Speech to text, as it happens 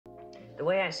The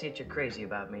way I see it, you're crazy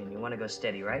about me and you want to go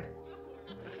steady, right?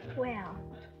 Well,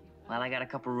 Well, I got a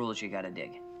couple rules you gotta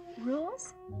dig.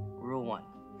 rules? Rule 1.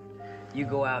 You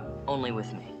go out only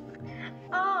with me.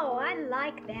 Oh, I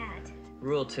like that.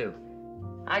 Rule 2.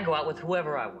 I go out with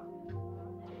whoever I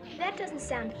want. That doesn't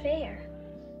sound fair.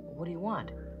 What do you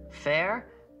want? Fair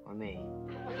or me?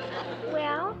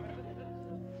 Well,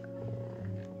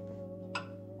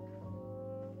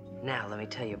 Now, let me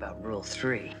tell you about Rule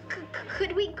 3.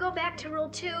 could we go back to rule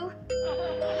 2?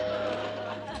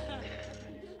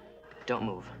 Don't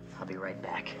move. I'll be right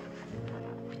back.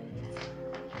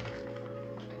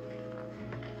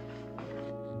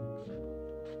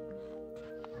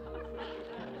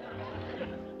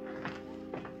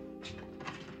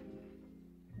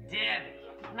 Debbie,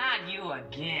 not you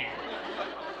again.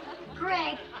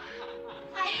 Greg,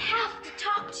 I have to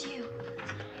talk to you.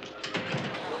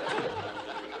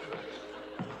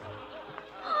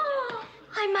 Oh,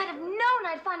 I might have known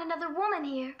I'd find another woman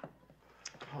here.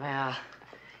 Well,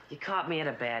 you caught me at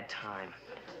a bad time.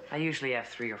 I usually have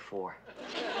 3 or 4.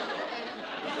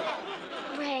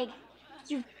 Greg,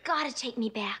 you've got to take me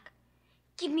back.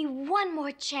 Give me one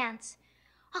more chance.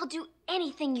 I'll do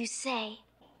anything you say.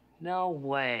 No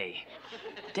way.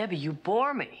 Debbie, you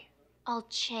bore me. I'll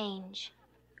change.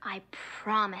 I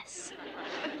promise.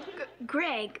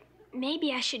 Greg,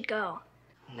 maybe I should go.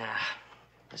 Nah.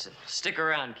 Listen, stick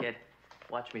around, kid.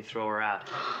 Watch me throw her out.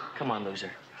 Come on,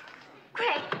 loser.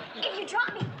 Greg, if you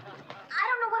drop me, I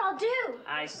don't know what I'll do.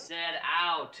 I said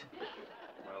out.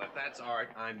 Well, if that's art,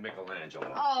 I'm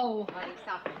Michelangelo. Oh, honey,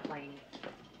 stop complaining.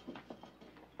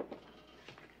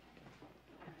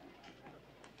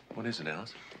 What is it,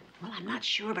 Alice? Well, I'm not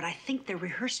sure, but I think they're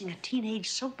rehearsing a teenage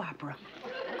soap opera.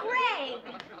 Greg,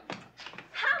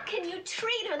 how can you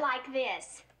treat her like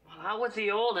this? Well, out with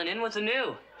the old and in with the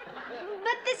new.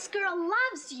 But this girl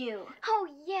loves you. Oh,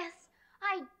 yes,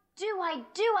 I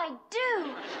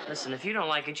do. Listen, if you don't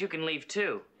like it, you can leave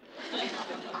too.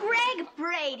 Greg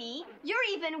Brady, you're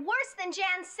even worse than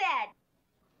Jan said.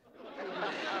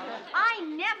 I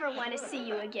never want to see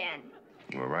you again.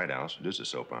 Well, right, Alice. This is a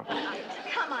soap opera.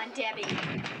 Come on, Debbie.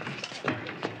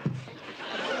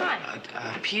 Come on.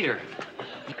 Peter.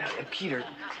 Peter,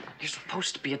 you're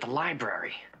supposed to be at the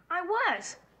library. I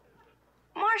was.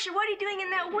 Marcia, what are you doing in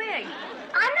that wig?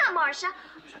 I'm not Marcia.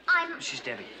 She's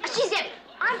Debbie. She's Debbie.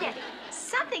 I'm Debbie.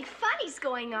 Something funny's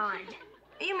going on.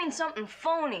 You mean something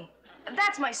phony.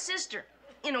 That's my sister,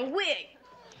 in a wig.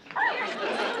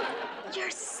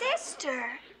 Your sister.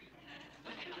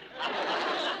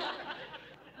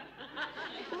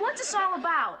 What's this all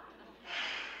about?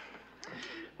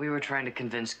 We were trying to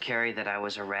convince Carrie that I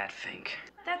was a rat fink.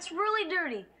 That's really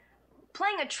dirty.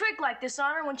 Playing a trick like this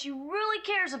on her when she really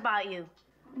cares about you.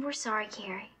 We're sorry,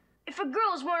 Carrie. If a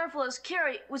girl as wonderful as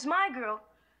Carrie was my girl,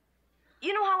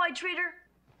 you know how I'd treat her?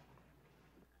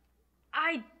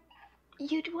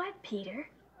 You'd what, Peter?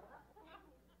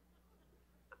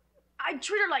 I'd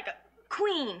treat her like a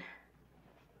queen.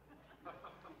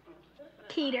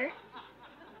 Peter,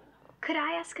 could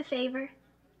I ask a favor?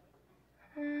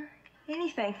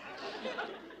 Anything.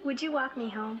 Would you walk me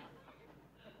home?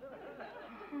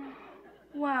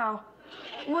 Wow.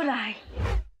 Would I?